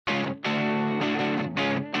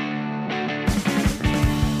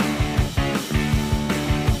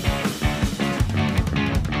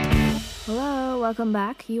welcome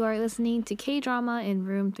back. You are listening to K-Drama in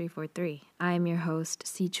Room 343. I am your host,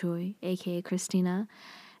 Si Choi, aka Christina.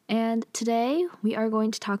 And today we are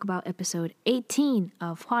going to talk about episode 18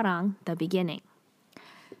 of Hwarang, The Beginning.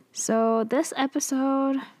 So this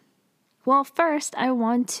episode, well, first I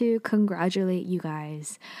want to congratulate you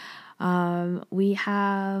guys. We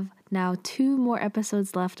have now 2 more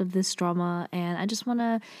episodes left of this drama, and I just want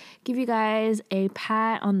to give you guys a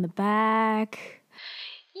pat on the back.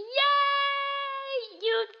 Yay!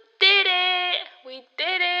 You did it! We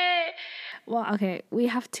did it! Well, okay, we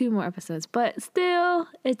have 2 more episodes, but still,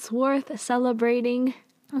 it's worth celebrating.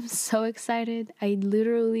 I'm so excited. I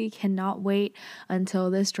literally cannot wait until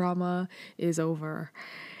this drama is over.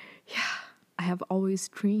 Yeah, I have always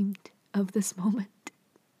dreamed of this moment.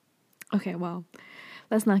 Okay, well,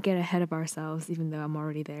 let's not get ahead of ourselves, even though I'm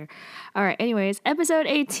already there. All right, anyways, episode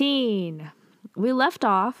 18. We left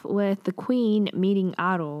off with the queen meeting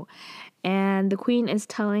Aro, and the queen is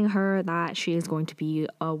telling her that she is going to be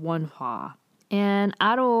a wonhwa. And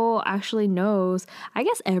Aro actually knows, I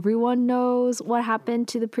guess everyone knows what happened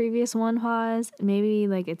to the previous wonhwas. Maybe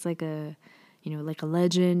it's like a, like a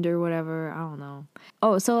legend or whatever. I don't know.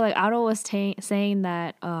 Oh, so Aro was saying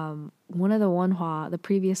that one of the wonhwa, the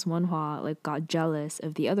previous wonhwa, got jealous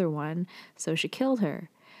of the other one, so she killed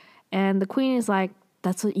her. And the queen is like,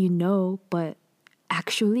 that's what you know, but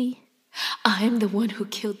actually, I'm the one who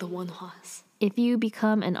killed the wonhwas. If you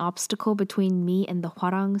become an obstacle between me and the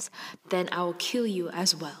Hwarangs, then I will kill you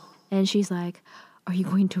as well. And she's like, are you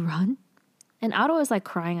going to run? And Aro is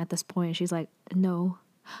crying at this point. She's like, no,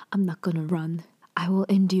 I'm not gonna run. I will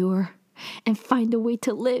endure and find a way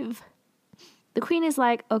to live. The queen is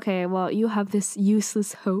like, okay, well, you have this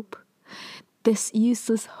useless hope. This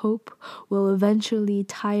useless hope will eventually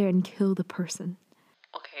tire and kill the person.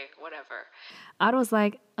 Okay, whatever. Aro's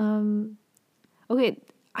like, okay,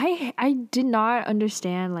 I did not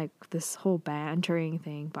understand this whole bantering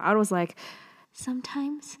thing, but Aro's like,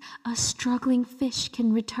 sometimes a struggling fish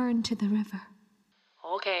can return to the river.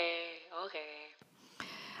 Okay.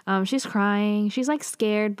 She's crying. She's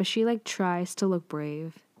scared, but she tries to look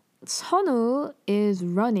brave. Sonu is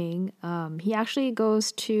running. He actually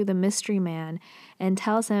goes to the mystery man and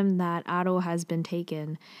tells him that Aro has been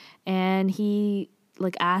taken, and he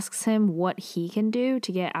asks him what he can do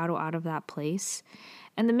to get Aro out of that place.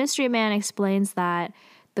 And the mystery man explains that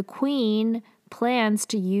the queen plans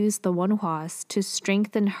to use the wonhwas to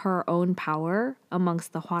strengthen her own power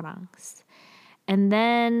amongst the Hwarangs. And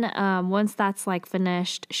then once that's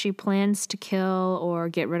finished, she plans to kill or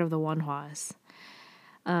get rid of the wonhwas.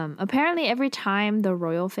 Apparently every time the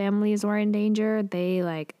royal families were in danger, they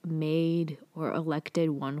made or elected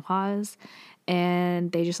wonhwas,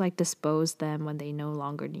 and they just disposed them when they no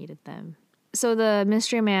longer needed them. So the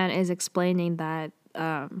mystery man is explaining that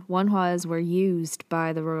wonhwas were used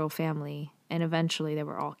by the royal family, and eventually they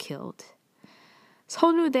were all killed.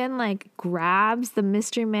 Sonu then grabs the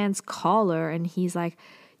mystery man's collar, and he's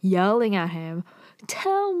yelling at him,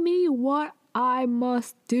 tell me what I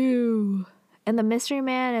must do. And the mystery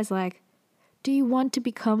man is like, do you want to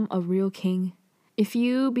become a real king? If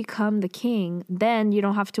you become the king, then you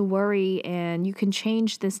don't have to worry, and you can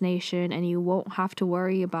change this nation, and you won't have to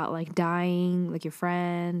worry about dying like your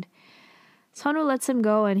friend. Sonu lets him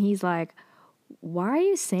go, and he's like, why are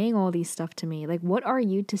you saying all these stuff to me? What are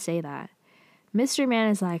you to say that? Mystery man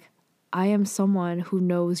is like, I am someone who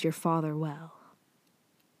knows your father well.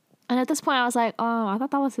 And at this point, I was like, oh, I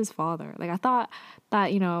thought that was his father. I thought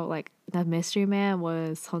that, that mystery man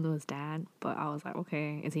was Sonu's dad. But I was like,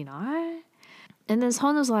 okay, is he not? And then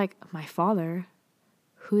Sonu's like, my father?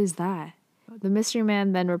 Who is that? The mystery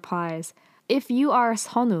man then replies, if you are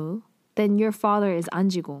Sonu, then your father is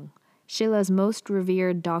Anjigong, Shila's most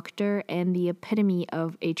revered doctor and the epitome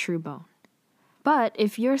of a true bone. But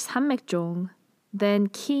if you're Sammekjong, then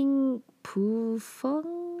King Pupeng,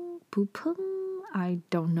 I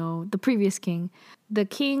don't know, the previous king. The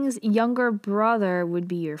king's younger brother would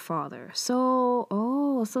be your father. So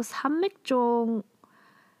Sammekjong,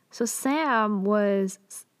 so Sam was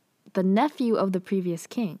the nephew of the previous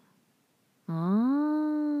king. Oh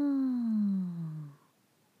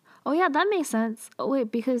yeah, that makes sense. Oh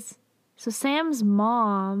wait, because so Sam's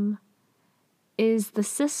mom is the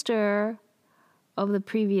sister of the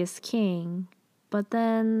previous king, but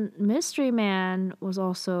then Mystery Man was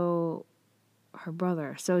also her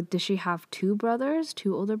brother. So does she have 2 brothers?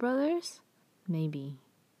 2 older brothers? Maybe.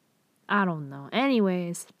 I don't know.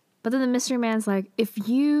 Anyways, but then the mystery man's like, if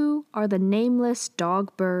you are the nameless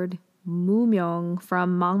dog bird Mumyong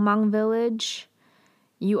from Mangmang village,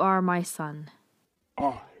 you are my son.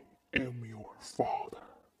 I am your father.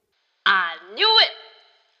 I knew it!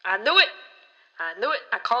 I knew it.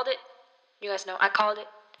 I called it. You guys know I called it.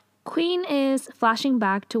 Queen is flashing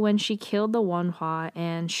back to when she killed the Wonhua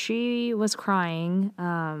and she was crying.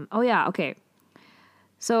 Oh yeah, okay.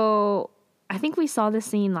 So I think we saw this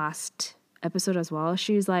scene last episode as well.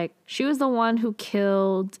 She was the one who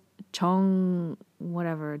killed Junjong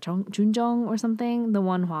or something, the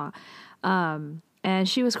Wonhua. And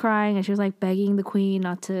she was crying and she was like begging the queen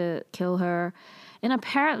not to kill her. And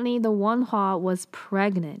apparently the Wonhua was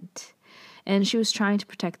pregnant and she was trying to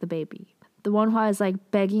protect the baby. The Wonhua is like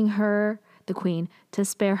begging her, the queen, to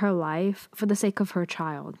spare her life for the sake of her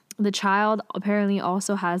child. The child apparently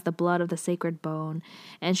also has the blood of the sacred bone,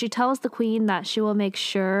 and she tells the queen that she will make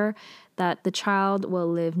sure that the child will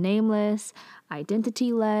live nameless,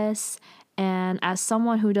 identityless, and as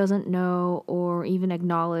someone who doesn't know or even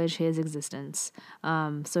acknowledge his existence.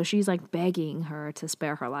 So she's like begging her to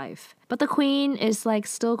spare her life. But the queen is like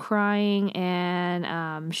still crying,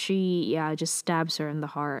 and she just stabs her in the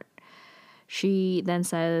heart. She then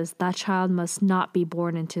says that child must not be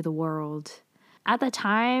born into the world. At the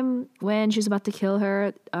time when she's about to kill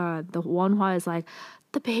her, the Wonhua is like,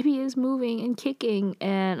 the baby is moving and kicking,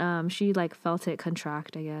 and she like felt it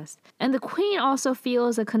contract, I guess. And the queen also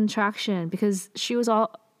feels a contraction because she was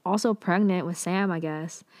also pregnant with Sam, I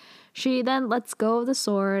guess. She then lets go of the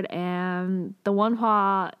sword, and the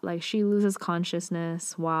Wonhua, like, she loses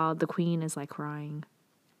consciousness while the queen is like crying.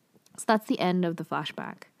 So that's the end of the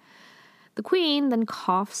flashback. The queen then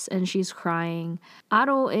coughs and she's crying.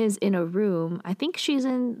 Aro is in a room. I think she's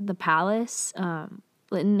in the palace,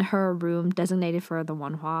 in her room designated for the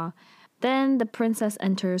Wonhua. Then the princess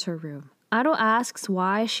enters her room. Aro asks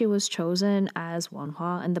why she was chosen as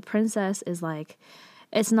Wonhua, and the princess is like,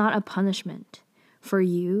 it's not a punishment. For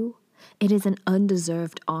you, it is an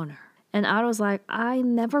undeserved honor. And Aro's like, I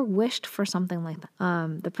never wished for something like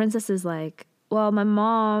that. The princess is like, well, my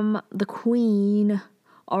mom, the queen,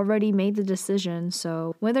 already made the decision,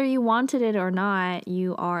 so whether you wanted it or not,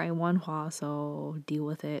 you are a Wonhua, so deal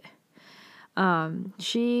with it.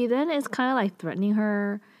 She then is kind of like threatening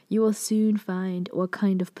her. You will soon find what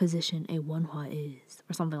kind of position a Wonhua is,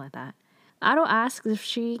 or something like that. Aro asks if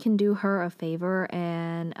she can do her a favor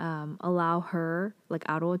and allow her, like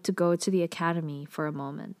Aro, to go to the academy for a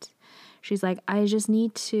moment. She's like, I just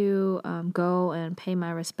need to go and pay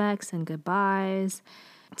my respects and goodbyes.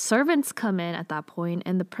 Servants come in at that point,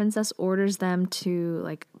 and the princess orders them to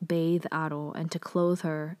like bathe Aro and to clothe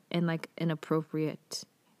her in like an appropriate,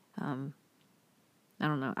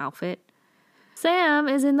 outfit. Sam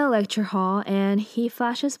is in the lecture hall, and he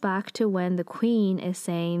flashes back to when the queen is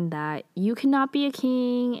saying that you cannot be a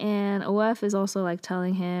king, and OF is also like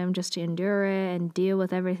telling him just to endure it and deal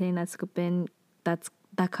with everything that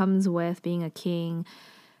comes with being a king.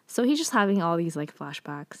 So he's just having all these like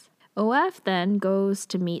flashbacks. OF then goes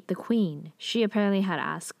to meet the queen. She apparently had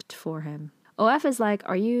asked for him. OF is like,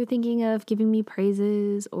 are you thinking of giving me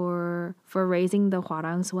praises or for raising the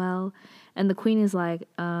Hwarangs well? And the queen is like,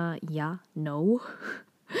 yeah, no.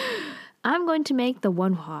 I'm going to make the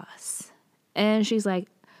Wonhuas. And she's like,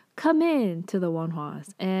 come in to the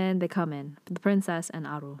Wonhuas. And they come in, the princess and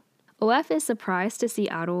Aro. OF is surprised to see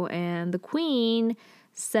Aro, and the queen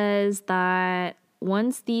says that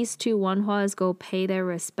once these two Wonhuas go pay their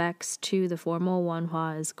respects to the formal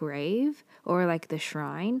Wonhua's grave, or like the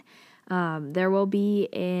shrine, there will be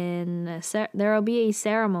a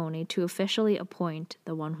ceremony to officially appoint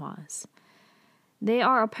the Wonhuas. They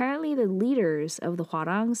are apparently the leaders of the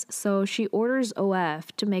Hwarangs, so she orders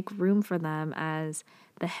OF to make room for them as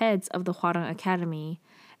the heads of the Hwarang Academy,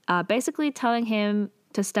 basically telling him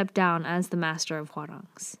to step down as the master of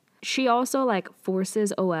Hwarangs. She also like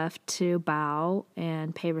forces OF to bow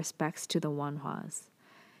and pay respects to the Wonhuas.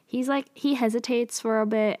 He hesitates for a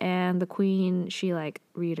bit, and the queen, she like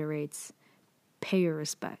reiterates, pay your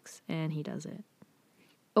respects, and he does it.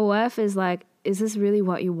 OF is like, is this really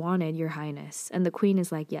what you wanted, your highness? And the queen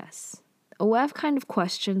is like, yes. OF kind of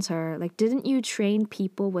questions her, like, didn't you train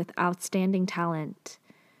people with outstanding talent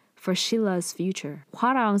for Shila's future?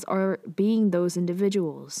 Hwarangs are being those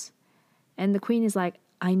individuals. And the queen is like,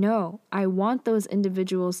 I know, I want those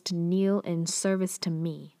individuals to kneel in service to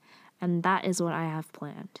me, and that is what I have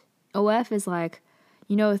planned. OF is like,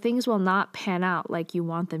 things will not pan out like you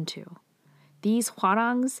want them to. These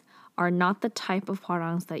Hwarangs are not the type of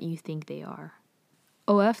Hwarangs that you think they are.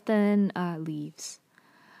 OF then leaves.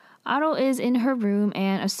 Aro is in her room,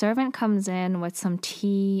 and a servant comes in with some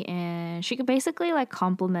tea, and she basically like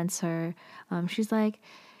compliments her. She's like,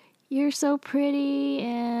 you're so pretty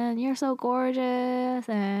and you're so gorgeous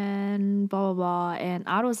and blah blah blah. And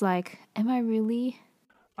Aro's like, am I really?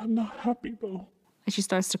 I'm not happy though. And she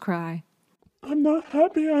starts to cry. I'm not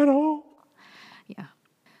happy at all. Yeah.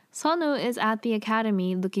 Sonu is at the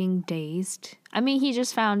academy looking dazed. I mean, he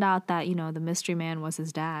just found out that, the mystery man was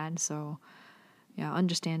his dad, so yeah,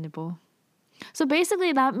 understandable. So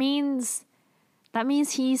basically that means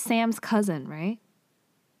he's Sam's cousin, right?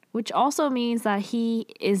 Which also means that he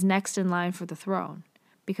is next in line for the throne.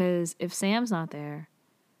 Because if Sam's not there,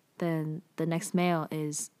 then the next male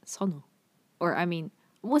is Sonu. Or I mean,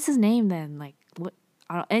 what's his name then? Like what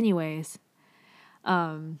anyways.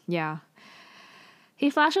 Yeah. He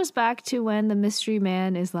flashes back to when the mystery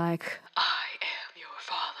man is like, I am your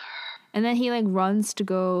father. and then he like runs to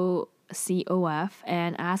go see OF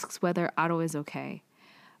and asks whether Aro is okay.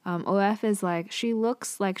 OF is like, she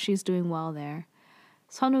looks like she's doing well there.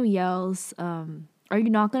 Sonu yells, are you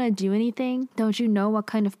not gonna do anything? Don't you know what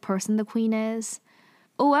kind of person the queen is?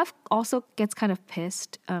 OF also gets kind of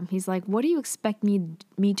pissed. He's like, what do you expect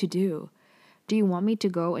me to do? Do you want me to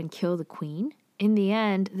go and kill the queen? In the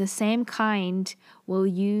end, the same kind will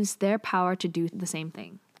use their power to do the same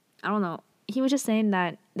thing. I don't know. He was just saying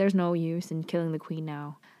that there's no use in killing the queen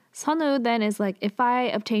now. Sonu then is like, if I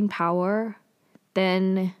obtain power,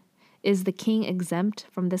 then is the king exempt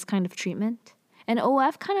from this kind of treatment? And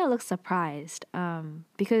OF kind of looks surprised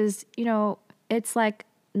because, it's like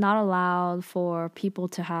not allowed for people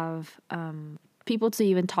to have, people to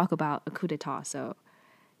even talk about a coup d'etat. So,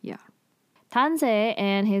 yeah. Tanse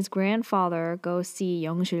and his grandfather go see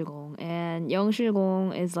Yeongshilgong, and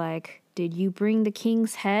Yeongshilgong is like, did you bring the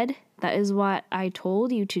king's head? That is what I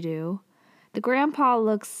told you to do. The grandpa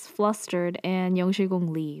looks flustered and Yeongshilgong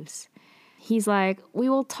leaves. He's like, we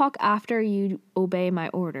will talk after you obey my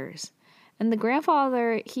orders. And the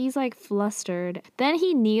grandfather, he's like flustered. Then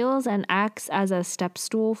he kneels and acts as a step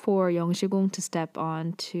stool for Yeongshilgong to step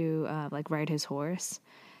on to ride his horse.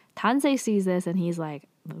 Tansei sees this and he's like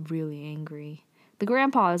really angry. The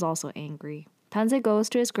grandpa is also angry. Tansei goes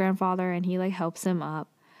to his grandfather and he like helps him up.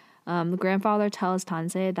 The grandfather tells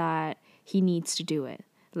Tansei that he needs to do it.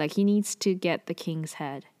 Like he needs to get the king's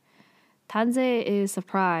head. Tansei is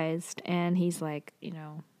surprised and he's like,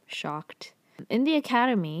 shocked. In the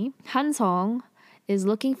academy, Hansong is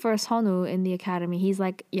looking for Sonu in the academy. He's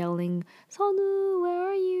like yelling, Sonu, where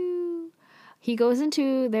are you? He goes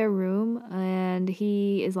into their room and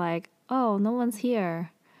he is like, oh, no one's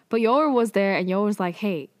here. But Yor was there and Yor was like,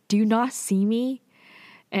 hey, do you not see me?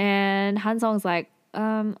 And Hansong's like,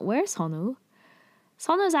 where's Sonu?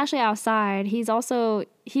 Sonu is actually outside. He's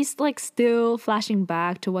like still flashing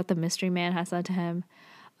back to what the mystery man has said to him.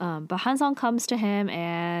 But Hansong comes to him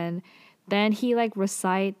and then he like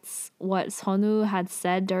recites what Sonu had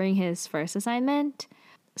said during his first assignment.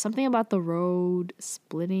 Something about the road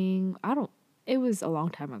splitting. It was a long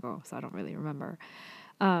time ago, so I don't really remember.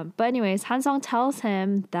 But anyways, Hansong tells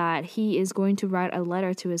him that he is going to write a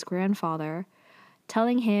letter to his grandfather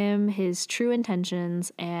telling him his true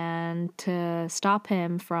intentions and to stop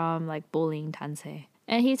him from like bullying Tansei.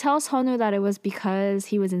 And he tells Sonu that it was because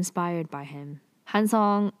he was inspired by him.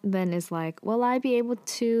 Hansong then is like, will I be able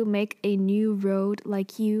to make a new road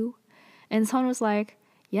like you? And Sonu's like,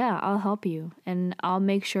 yeah, I'll help you and I'll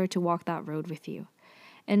make sure to walk that road with you.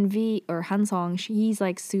 And Hansong, he's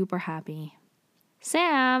like super happy.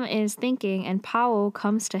 Sam is thinking and Pao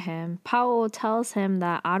comes to him. Pao tells him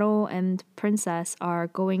that Aro and Princess are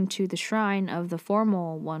going to the shrine of the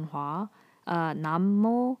formal Wonhwa,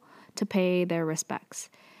 Nammo, to pay their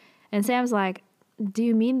respects. And Sam's like, do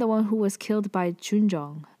you mean the one who was killed by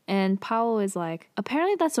Junjong? And Pao is like,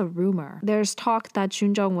 apparently that's a rumor. There's talk that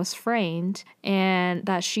Junjong was framed and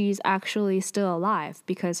that she's actually still alive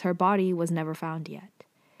because her body was never found yet.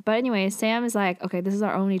 But anyway, Sam is like, okay, this is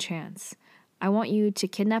our only chance. I want you to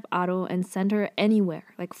kidnap Aro and send her anywhere,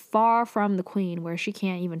 like far from the queen where she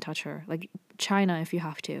can't even touch her, like China if you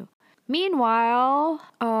have to. Meanwhile,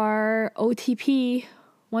 our OTP,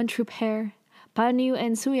 one true pair, Banyu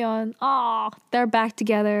and Suyeon, they're back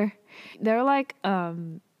together. They're like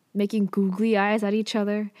making googly eyes at each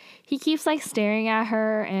other. He keeps like staring at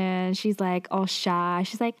her and she's like all shy.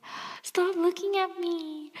 She's like, stop looking at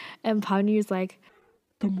me. And Banyu's like,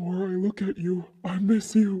 the more I look at you, I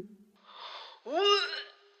miss you.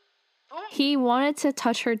 He wanted to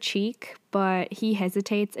touch her cheek, but he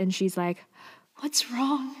hesitates and she's like, what's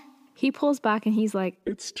wrong? He pulls back and he's like,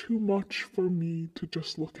 it's too much for me to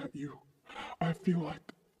just look at you. I feel like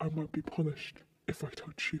I might be punished if I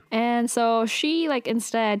touch you. And so she like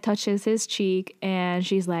instead touches his cheek and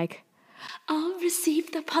she's like, I'll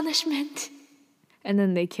receive the punishment. And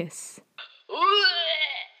then they kiss.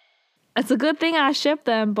 It's a good thing I shipped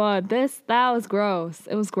them, but that was gross.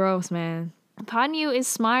 It was gross, man. Banyu is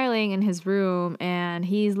smiling in his room and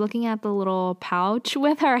he's looking at the little pouch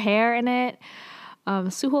with her hair in it.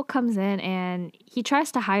 Suho comes in and he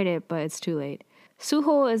tries to hide it, but it's too late.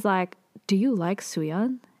 Suho is like, "Do you like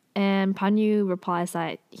Suyeon?" And Panyu replies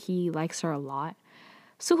that he likes her a lot.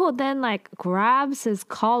 Suho then like grabs his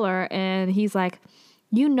collar and he's like,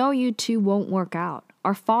 "You know you two won't work out.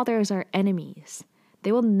 Our fathers are enemies.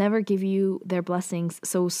 They will never give you their blessings,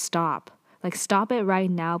 so stop. Like stop it right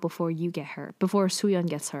now before you get hurt, before Suyeon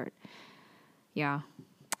gets hurt." Yeah.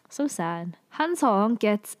 So sad. Hansong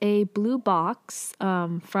gets a blue box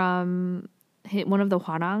from one of the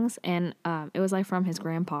hwarangs, and it was like from his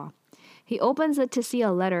grandpa. He opens it to see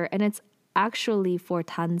a letter, and it's actually for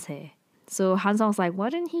Tansei. So Hansong's like, why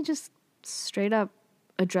didn't he just straight up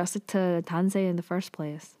address it to Tansei in the first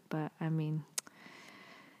place? But I mean,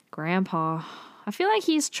 grandpa. I feel like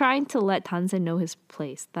he's trying to let Tansei know his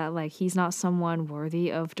place, that like he's not someone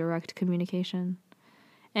worthy of direct communication.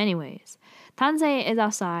 Anyways, Tansei is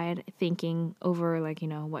outside thinking over like,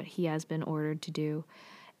 what he has been ordered to do.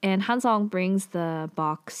 And Hansong brings the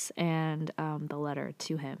box and the letter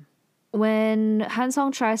to him. When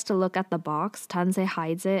Hansong tries to look at the box, Tansei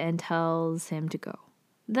hides it and tells him to go.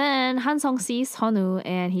 Then Hansong sees Sonu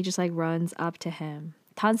and he just like runs up to him.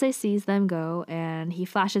 Tansei sees them go and he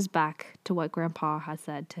flashes back to what Grandpa has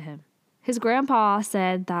said to him. His grandpa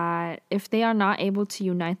said that if they are not able to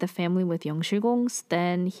unite the family with Yeongshigong's,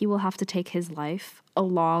 then he will have to take his life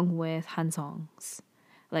along with Hansong's,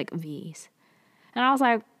 like V's. And I was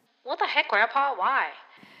like, what the heck, Grandpa? Why?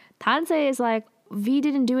 Tansei is like, V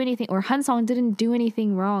didn't do anything, or Hansong didn't do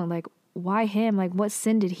anything wrong. Like, why him? Like, what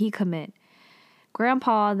sin did he commit?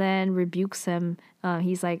 Grandpa then rebukes him.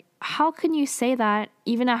 He's like, how can you say that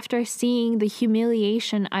even after seeing the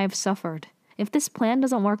humiliation I've suffered? If this plan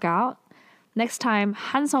doesn't work out, next time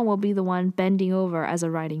Hansong will be the one bending over as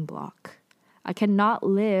a writing block. I cannot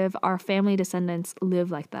live our family descendants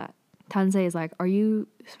live like that. Tansei is like, are you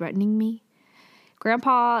threatening me?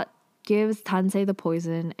 Grandpa gives Tansei the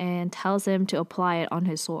poison and tells him to apply it on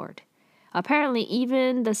his sword. Apparently,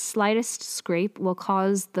 even the slightest scrape will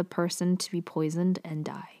cause the person to be poisoned and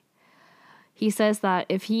die. He says that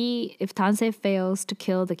if Tansei fails to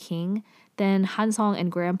kill the king, then Hansong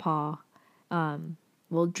and Grandpa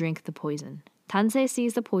will drink the poison. Tansei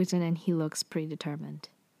sees the poison and he looks pretty determined.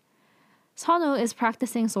 Sonu is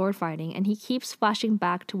practicing sword fighting and he keeps flashing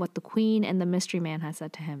back to what the queen and the mystery man had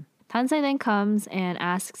said to him. Tansei then comes and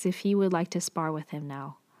asks if he would like to spar with him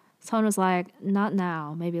now. Sonu's like, not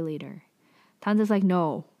now, maybe later. Tansei's like,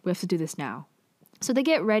 no, we have to do this now. So they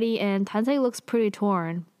get ready and Tansei looks pretty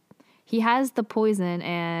torn. He has the poison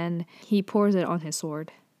and he pours it on his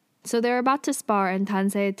sword. So they're about to spar and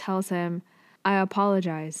Tansei tells him, I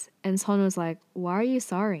apologize. And Sonu's like, why are you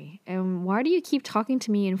sorry? And why do you keep talking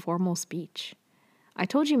to me in formal speech? I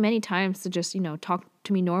told you many times to just, talk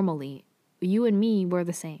to me normally. You and me were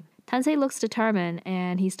the same. Tansei looks determined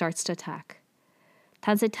and he starts to attack.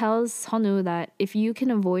 Tansei tells Sonu that if you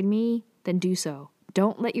can avoid me, then do so.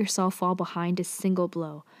 Don't let yourself fall behind a single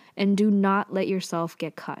blow, and do not let yourself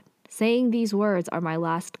get cut. Saying these words are my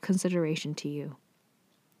last consideration to you.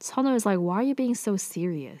 Sonu is like, why are you being so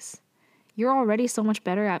serious? You're already so much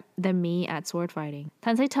better than me at sword fighting.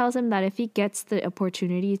 Tansei tells him that if he gets the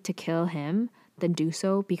opportunity to kill him, then do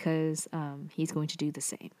so because he's going to do the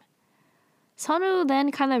same. Sonu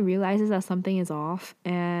then kind of realizes that something is off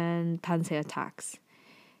and Tansei attacks.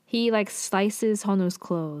 He slices Sonu's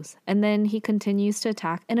clothes and then he continues to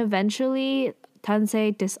attack and eventually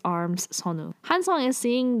Tansei disarms Sonu. Hansong is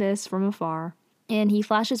seeing this from afar and he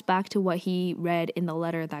flashes back to what he read in the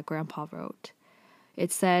letter that Grandpa wrote.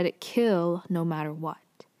 It said, kill no matter what.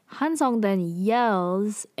 Hansong then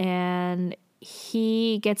yells and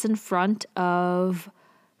he gets in front of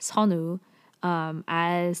Sonu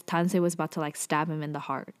as Tansei was about to stab him in the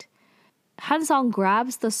heart. Hansong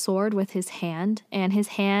grabs the sword with his hand and his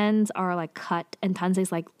hands are cut and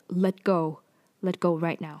Tansei's like, let go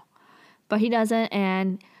right now. But he doesn't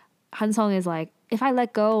and Hansong is like, if I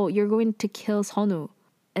let go, you're going to kill Sonu.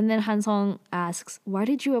 And then Hansong asks, why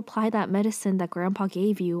did you apply that medicine that Grandpa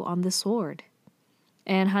gave you on the sword?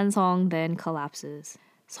 And Hansong then collapses.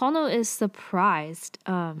 Sonu is surprised.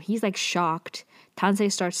 He's shocked.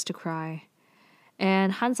 Tansei starts to cry.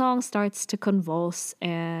 And Hansong starts to convulse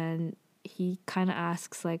and he kind of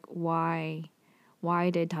asks why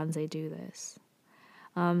did Tansei do this?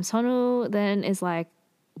 Sonu then is like,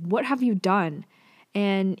 what have you done?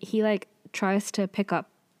 And he tries to pick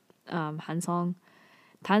up Hansong.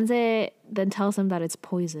 Tansei then tells him that it's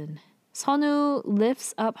poison. Sonu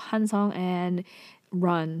lifts up Hansong and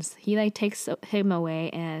runs. He takes him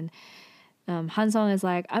away and Hansong is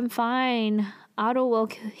like, I'm fine. Ado will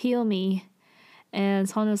heal me. And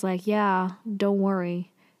Sonu's like, yeah, don't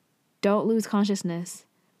worry. don't lose consciousness.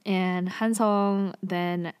 And Hansong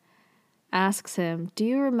then asks him, do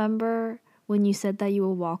you remember when you said that you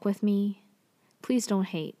will walk with me? Please don't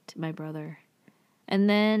hate, my brother. And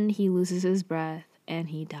then he loses his breath and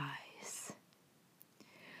he dies.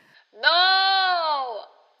 No!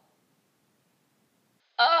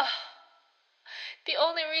 Ugh. The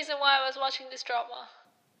only reason why I was watching this drama.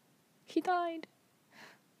 He died.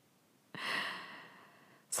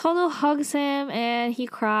 Sonwoo hugs him and he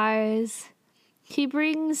cries. He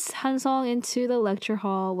brings Hansong into the lecture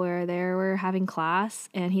hall where they were having class,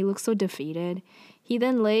 and he looks so defeated. He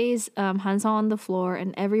then lays Hansong on the floor,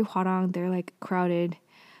 and every hwarang, they're like crowded.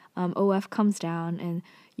 OF comes down, and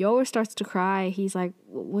Yeol starts to cry. He's like,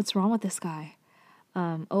 what's wrong with this guy?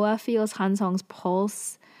 OF feels Hansong's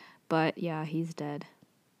pulse, but yeah, he's dead.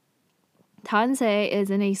 Tansei is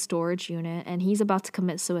in a storage unit, and he's about to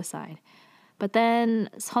commit suicide. But then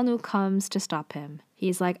Sonwoo comes to stop him.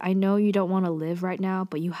 He's like, I know you don't want to live right now,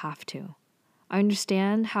 but you have to. I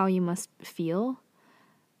understand how you must feel.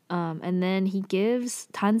 And then he gives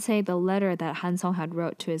Tansei the letter that Hansong had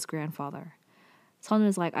wrote to his grandfather. Sonwoo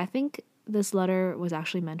is like, I think this letter was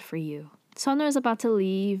actually meant for you. Sonwoo is about to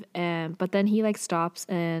leave, but then he like stops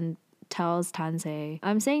and tells Tansei,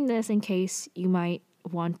 I'm saying this in case you might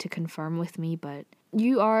want to confirm with me, but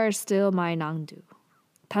you are still my Nangdu.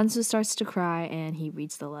 Tansu starts to cry and he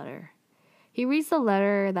reads the letter. He reads the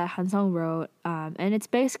letter that Hansong wrote, and it's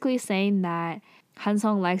basically saying that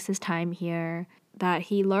Hansong likes his time here, that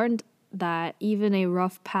he learned that even a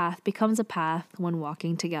rough path becomes a path when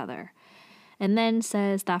walking together. And then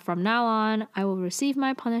says that from now on, I will receive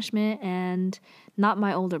my punishment and not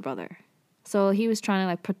my older brother. So he was trying to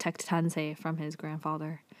like protect Tansei from his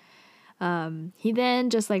grandfather. He then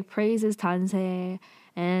just like praises Tansei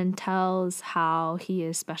and tells how he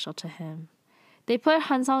is special to him. They put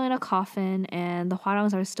Hansong in a coffin and the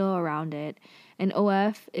hwarangs are still around it. And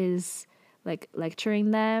OF is like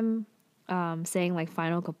lecturing them, saying like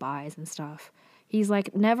final goodbyes and stuff. He's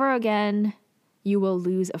like, never again you will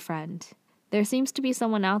lose a friend. There seems to be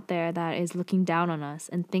someone out there that is looking down on us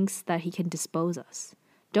and thinks that he can dispose us.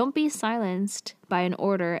 Don't be silenced by an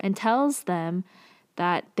order, and tells them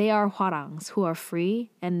that they are hwarangs who are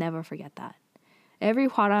free, and never forget that. Every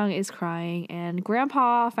hwarang is crying, and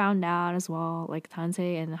Grandpa found out as well, like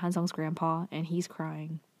Tansei and Hansong's grandpa, and he's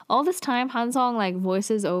crying. All this time, Hansong like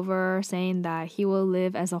voices over saying that he will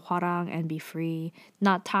live as a hwarang and be free,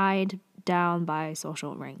 not tied down by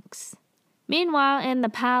social ranks. Meanwhile, in the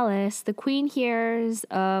palace, the queen hears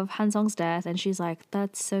of Hansong's death, and she's like,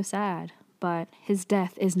 that's so sad. But his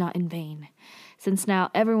death is not in vain, since now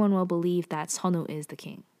everyone will believe that Sonwoo is the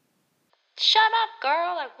king. Shut up,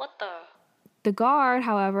 girl. Like, what the? The guard,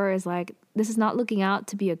 however, is like, this is not looking out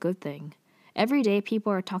to be a good thing. Every day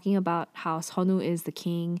people are talking about how Sonwoo is the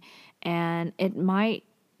king, and it might,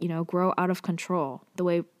 grow out of control the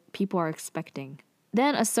way people are expecting.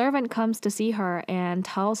 Then a servant comes to see her and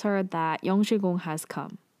tells her that Yeongshigong has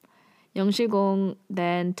come. Yeongshigong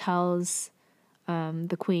then tells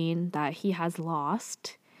the queen that he has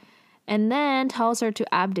lost, and then tells her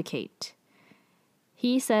to abdicate.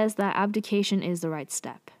 He says that abdication is the right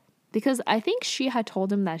step, because I think she had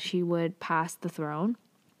told him that she would pass the throne,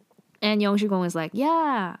 and Yeongshigong is like,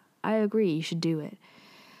 yeah, I agree, you should do it.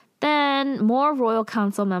 Then more royal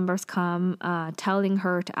council members come telling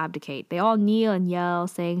her to abdicate. They all kneel and yell,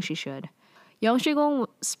 saying she should.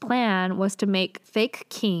 Yeongshigong's plan was to make fake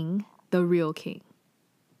king the real king.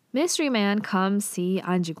 Mystery Man comes see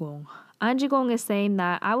Anjigong. Anjigong is saying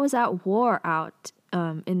that I was at war out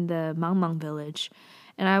in the Mangmang village,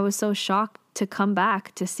 and I was so shocked to come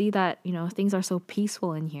back to see that, things are so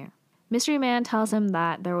peaceful in here. Mystery Man tells him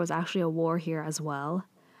that there was actually a war here as well.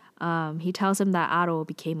 He tells him that Aro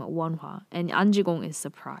became a Wonhwa, and Anjigong is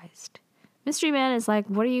surprised. Mystery Man is like,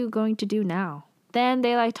 what are you going to do now? Then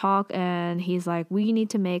they talk, and he's like, we need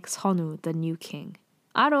to make Sonwoo the new king.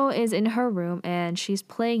 Aro is in her room and she's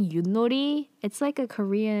playing Yunori. It's like a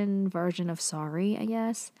Korean version of Sorry, I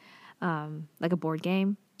guess. Like a board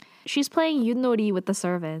game. She's playing Yunori with the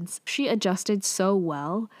servants. She adjusted so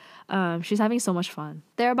well. She's having so much fun.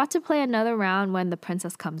 They're about to play another round when the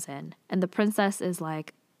princess comes in. And the princess is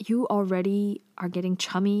like, you already are getting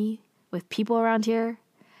chummy with people around here?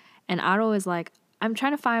 And Aro is like, I'm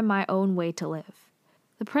trying to find my own way to live.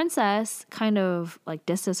 The princess kind of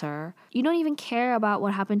disses her. You don't even care about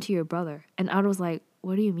what happened to your brother. And Aro's like,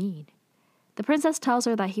 what do you mean? The princess tells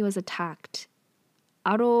her that he was attacked.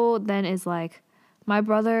 Aro then is like, my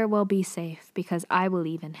brother will be safe because I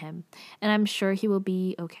believe in him. And I'm sure he will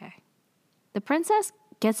be okay. The princess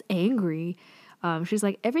gets angry. She's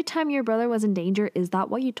like, every time your brother was in danger, is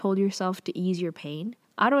that what you told yourself to ease your pain?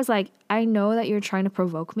 Ado is like, I know that you're trying to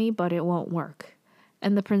provoke me, but it won't work.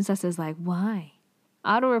 And the princess is like, why?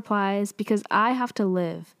 Ado replies, because I have to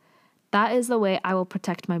live. That is the way I will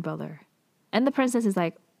protect my brother. And the princess is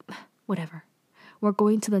like, whatever. We're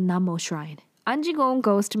going to the Namo shrine. An Ji-gong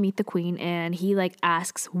goes to meet the queen and he like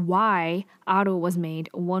asks why Ado was made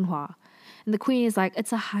Wonhwa. And the queen is like,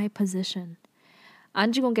 it's a high position.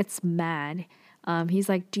 An Ji-gong gets mad. He's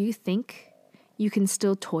like, do you think you can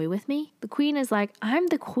still toy with me? The queen is like, I'm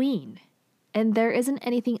the queen. And there isn't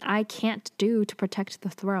anything I can't do to protect the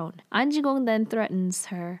throne. An Ji-gong then threatens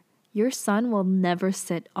her, your son will never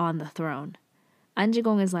sit on the throne. An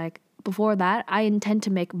Ji-gong is like, before that, I intend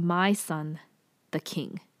to make my son the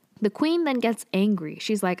king. The queen then gets angry.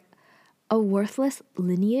 She's like, a worthless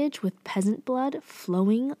lineage with peasant blood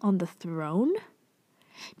flowing on the throne?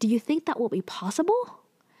 Do you think that will be possible?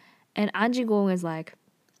 And An Ji-gong is like,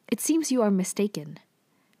 it seems you are mistaken.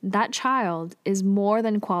 That child is more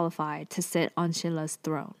than qualified to sit on Shila's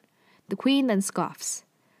throne. The queen then scoffs.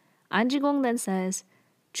 An Ji-gong then says,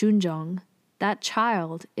 Junjong, that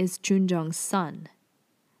child is Junjong's son,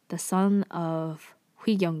 the son of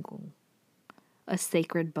Huiyeongung, a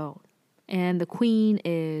sacred bone. And the queen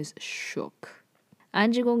is shook.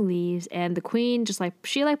 An Ji-gong leaves and the queen just like,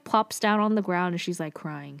 she like plops down on the ground and she's like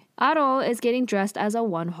crying. Aro is getting dressed as a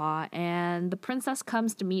Wonhwa and the princess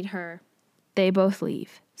comes to meet her. They both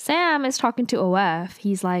leave. Sam is talking to OF.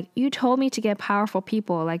 He's like, you told me to get powerful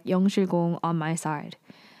people like Young Shil-gong on my side.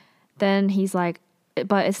 Then he's like,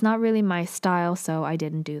 but it's not really my style, so I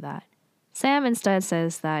didn't do that. Sam instead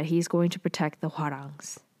says that he's going to protect the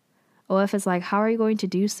Hwarangs. OF is like, how are you going to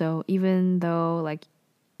do so even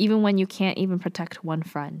when you can't even protect one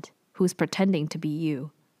friend who's pretending to be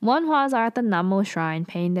you? Wonhwas are at the Namo shrine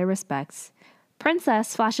paying their respects.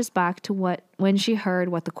 Princess flashes back to when she heard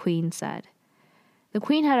what the queen said. The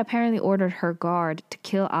queen had apparently ordered her guard to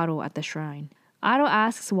kill Aro at the shrine. Aro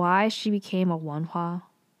asks why she became a Wonhwa.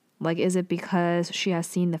 Like, is it because she has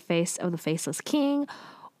seen the face of the faceless king,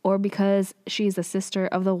 or because she's the sister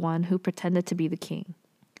of the one who pretended to be the king?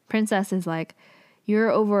 Princess is like,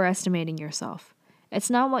 you're overestimating yourself. It's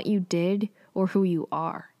not what you did or who you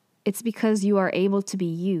are. It's because you are able to be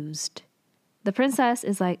used. The princess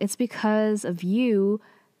is like, it's because of you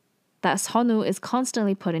that Sonu is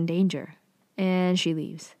constantly put in danger. And she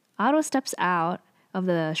leaves. Aro steps out of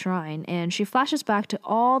the shrine and she flashes back to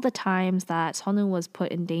all the times that Sonu was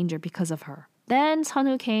put in danger because of her. Then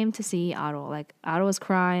Sonu came to see Aro. Like, Aro was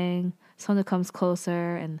crying. Sonu comes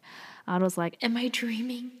closer and Aro's like, am I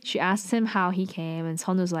dreaming? She asks him how he came and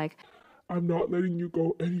Sonu's like, I'm not letting you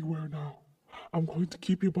go anywhere now. I'm going to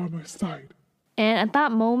keep you by my side. and at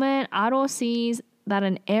that moment, Aro sees that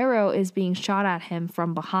an arrow is being shot at him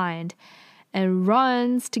from behind and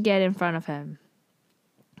runs to get in front of him.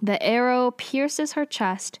 The arrow pierces her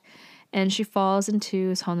chest and she falls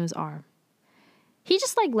into Sonu's arm. He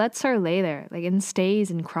just like lets her lay there, like, and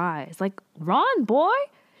stays and cries. Like, run, boy!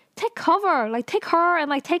 Take cover! Like, take her and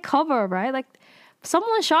like take cover, right? Like,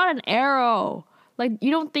 someone shot an arrow. Like,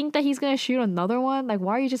 you don't think that he's gonna shoot another one? Like,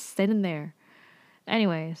 why are you just sitting there?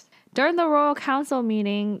 Anyways, during the royal council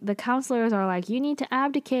meeting, the counselors are like, you need to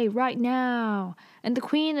abdicate right now. And the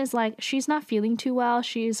queen is like, she's not feeling too well.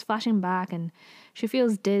 She's flashing back and she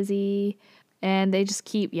feels dizzy. And they just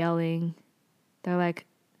keep yelling. They're like,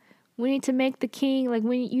 we need to make the king, like, you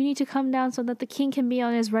need to come down so that the king can be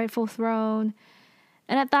on his rightful throne.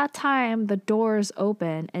 And at that time, the doors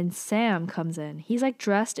open and Sam comes in. He's like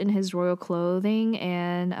dressed in his royal clothing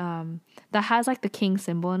and that has like the king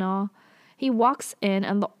symbol and all. He walks in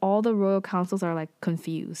and all the royal councils are like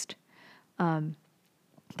confused.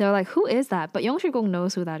 They're like, who is that? But Young Shil-gong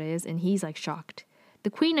knows who that is and he's like shocked. The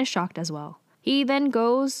queen is shocked as well. He then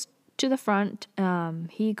goes to the front.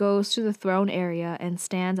 He goes to the throne area and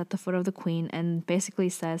stands at the foot of the queen and basically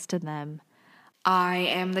says to them, I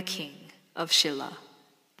am the king of Shilla,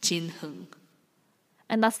 Jin Hung.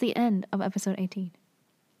 And that's the end of episode 18.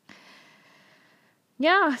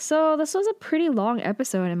 Yeah, so this was a pretty long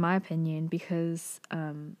episode in my opinion because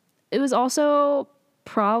it was also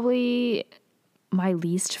probably my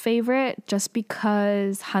least favorite just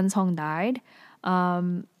because Han Song died.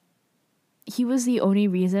 He was the only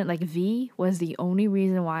reason, like V was the only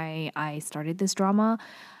reason why I started this drama.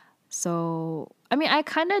 So, I mean, I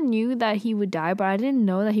kind of knew that he would die, but I didn't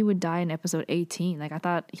know that he would die in episode 18. Like, I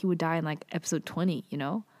thought he would die in like episode 20, you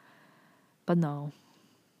know? But no.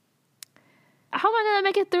 How am I gonna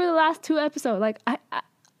make it through the last 2 episodes? Like,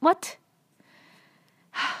 what?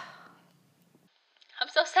 I'm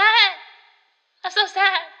so sad. I'm so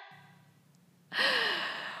sad.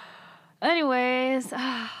 Anyways,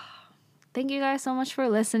 thank you guys so much for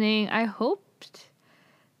listening. I hoped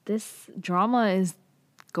this drama is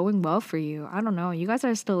going well for you. I don't know. You guys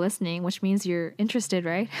are still listening, which means you're interested,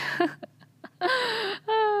 right?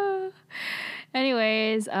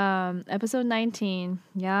 Anyways, episode 19.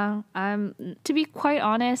 Yeah, to be quite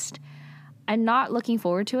honest, I'm not looking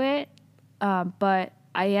forward to it, but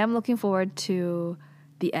I am looking forward to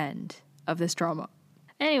the end of this drama.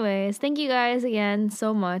 Anyways, thank you guys again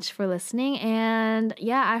so much for listening. And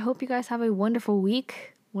yeah, I hope you guys have a wonderful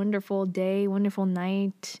week, wonderful day, wonderful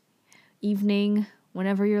night, evening,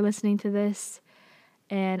 whenever you're listening to this.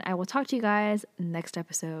 And I will talk to you guys next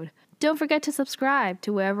episode. Don't forget to subscribe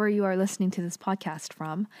to wherever you are listening to this podcast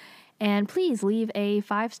from. And please leave a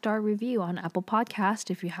 5-star review on Apple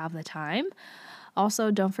Podcast if you have the time.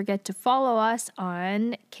 Also, don't forget to follow us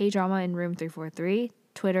on K-Drama in Room 343,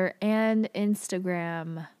 Twitter, and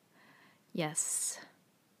Instagram. Yes,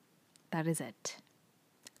 that is it.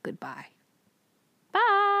 Goodbye.